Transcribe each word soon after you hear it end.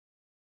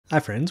Hi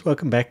friends,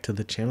 welcome back to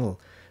the channel.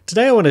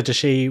 Today I wanted to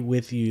share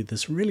with you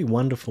this really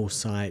wonderful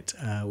site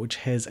which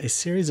has a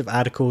series of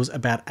articles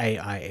about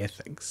AI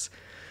ethics.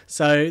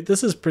 So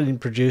this has been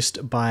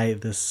produced by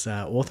this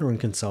author and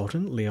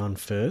consultant, Leon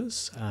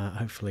Furs.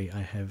 Hopefully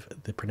I have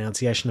the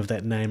pronunciation of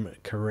that name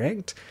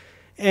correct.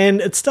 And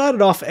it started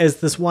off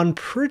as this one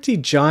pretty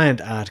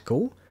giant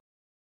article,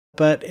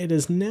 but it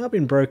has now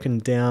been broken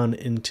down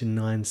into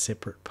 9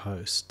 separate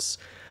posts.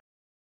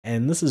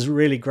 And this is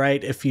really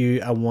great if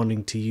you are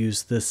wanting to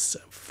use this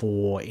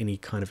for any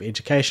kind of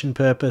education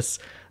purpose.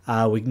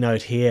 We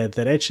note here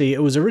that actually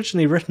it was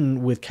originally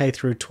written with K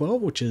through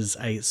 12, which is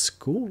a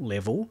school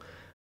level,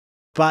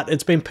 but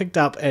it's been picked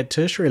up at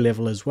tertiary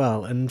level as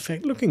well. And in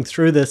fact, looking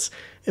through this,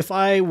 if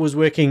I was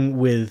working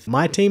with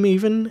my team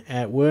even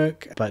at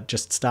work, but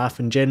just staff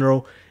in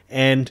general,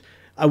 and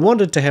I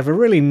wanted to have a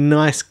really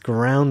nice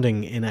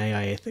grounding in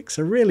AI ethics,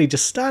 so really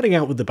just starting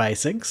out with the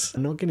basics,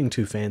 not getting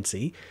too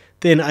fancy,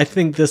 then I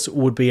think this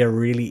would be a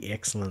really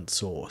excellent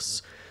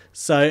source.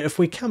 So if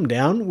we come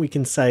down, we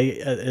can say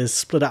it is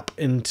split up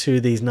into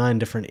these 9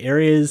 different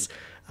areas.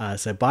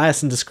 So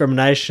bias and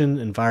discrimination,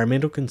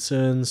 environmental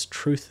concerns,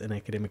 truth and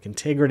academic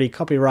integrity,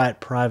 copyright,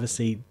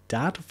 privacy,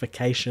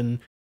 datification,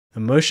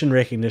 emotion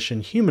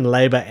recognition, human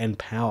labor, and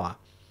power.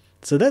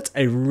 So that's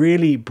a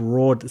really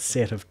broad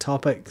set of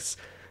topics.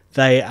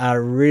 They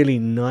are really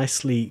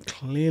nicely,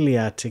 clearly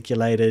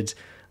articulated,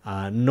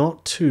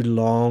 not too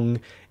long,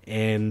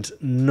 and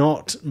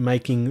not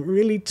making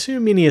really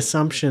too many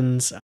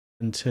assumptions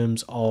in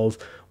terms of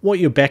what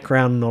your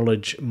background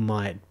knowledge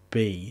might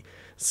be.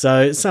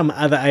 So some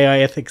other AI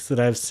ethics that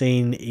I've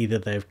seen, either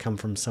they've come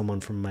from someone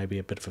from maybe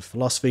a bit of a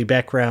philosophy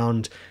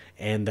background,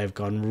 and they've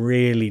gone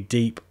really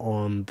deep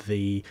on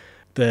the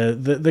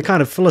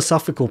kind of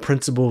philosophical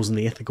principles and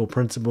the ethical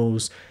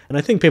principles, and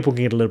I think people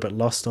can get a little bit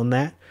lost on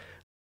that.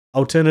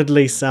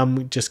 Alternatively,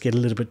 some just get a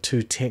little bit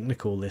too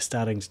technical. They're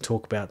starting to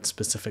talk about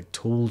specific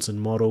tools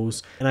and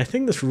models, and I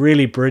think this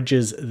really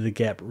bridges the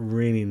gap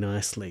really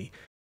nicely.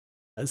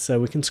 So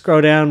we can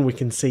scroll down, we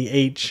can see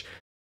each.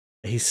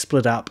 He's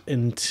split up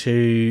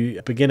into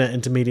beginner,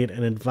 intermediate,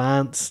 and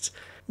advanced.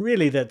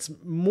 Really, that's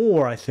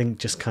more, I think,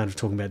 just kind of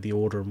talking about the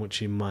order in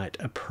which you might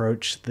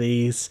approach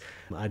these.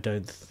 I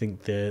don't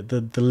think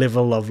the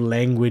level of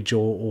language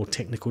or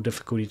technical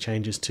difficulty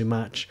changes too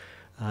much.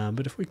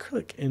 But if we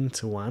click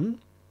into one,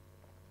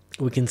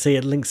 we can see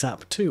it links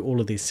up to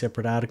all of these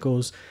separate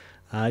articles.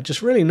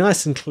 Just really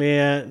nice and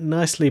clear,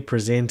 nicely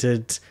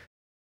presented.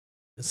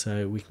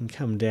 So we can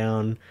come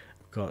down.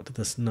 We've got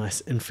this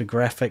nice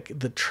infographic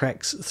that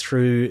tracks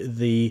through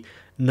the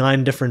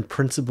 9 different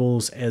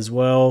principles as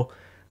well.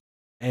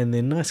 And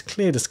then nice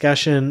clear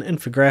discussion,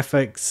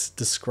 infographics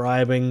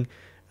describing.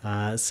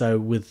 So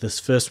with this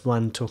first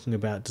one talking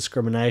about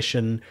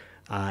discrimination,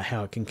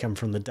 how it can come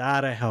from the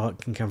data, how it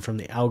can come from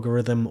the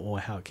algorithm, or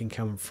how it can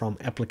come from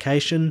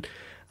application.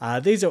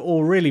 These are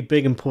all really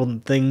big,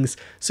 important things,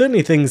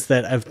 certainly things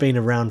that have been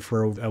around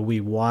for a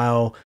wee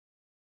while.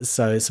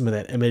 So some of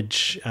that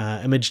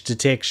image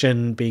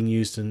detection being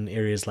used in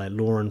areas like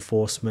law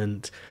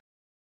enforcement,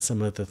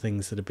 some of the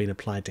things that have been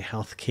applied to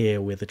healthcare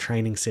where the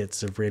training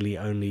sets have really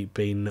only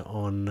been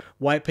on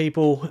white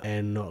people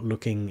and not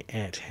looking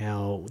at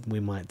how we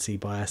might see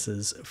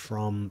biases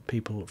from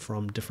people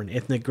from different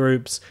ethnic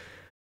groups.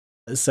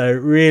 So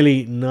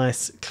really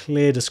nice,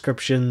 clear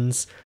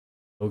descriptions.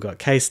 We've got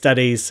case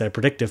studies, so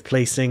predictive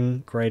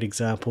policing, great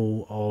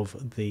example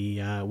of the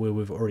where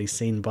we've already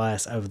seen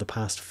bias over the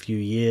past few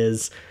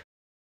years.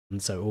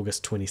 And so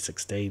August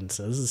 2016.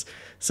 So this is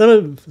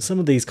some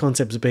of these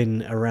concepts have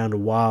been around a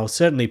while,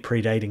 certainly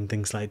predating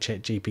things like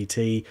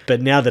ChatGPT.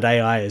 But now that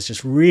AI is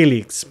just really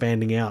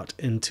expanding out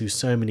into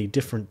so many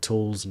different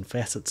tools and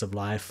facets of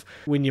life,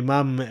 when your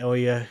mum or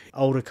your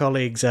older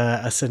colleagues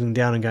are sitting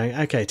down and going,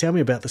 okay, tell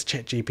me about this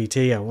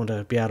ChatGPT, I want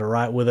to be able to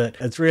write with it,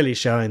 it's really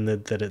showing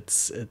that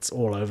it's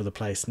all over the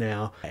place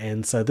now.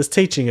 And so this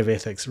teaching of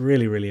ethics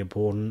really, really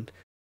important.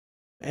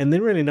 And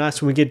then really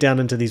nice when we get down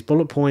into these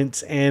bullet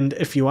points, and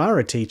if you are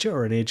a teacher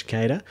or an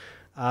educator,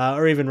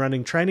 or even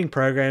running training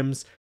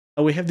programs,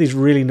 we have these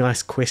really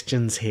nice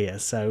questions here.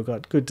 So we've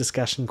got good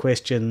discussion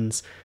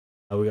questions,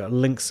 we've got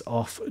links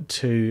off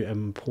to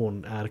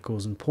important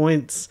articles and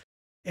points,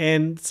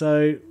 and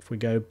so if we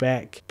go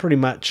back, pretty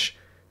much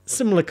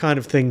similar kind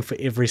of thing for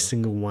every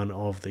single one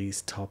of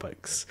these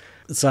topics.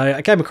 So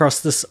I came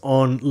across this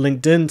on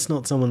LinkedIn. It's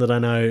not someone that I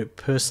know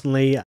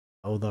personally,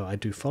 although I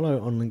do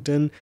follow on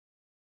LinkedIn,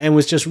 and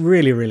was just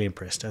really, really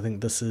impressed. I think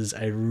this is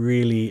a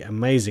really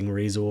amazing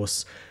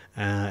resource,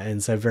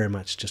 and so very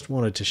much just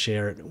wanted to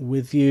share it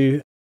with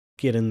you.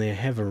 Get in there,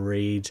 have a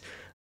read.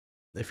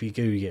 If you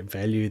do get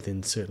value,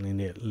 then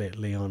certainly let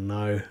Leon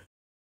know.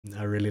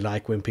 I really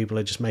like when people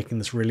are just making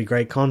this really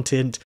great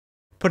content,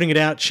 putting it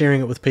out,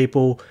 sharing it with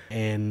people,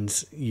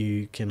 and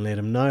you can let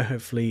them know.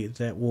 Hopefully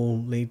that will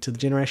lead to the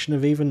generation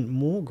of even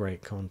more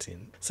great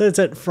content. So that's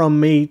it from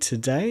me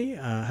today.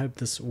 I hope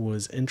this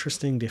was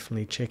interesting.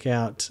 Definitely check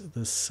out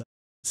this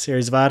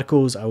series of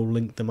articles. I will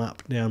link them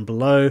up down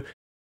below.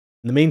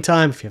 In the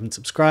meantime, if you haven't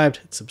subscribed,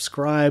 hit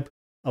subscribe.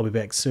 I'll be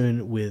back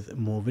soon with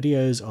more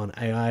videos on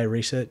AI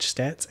research,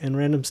 stats, and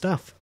random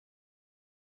stuff.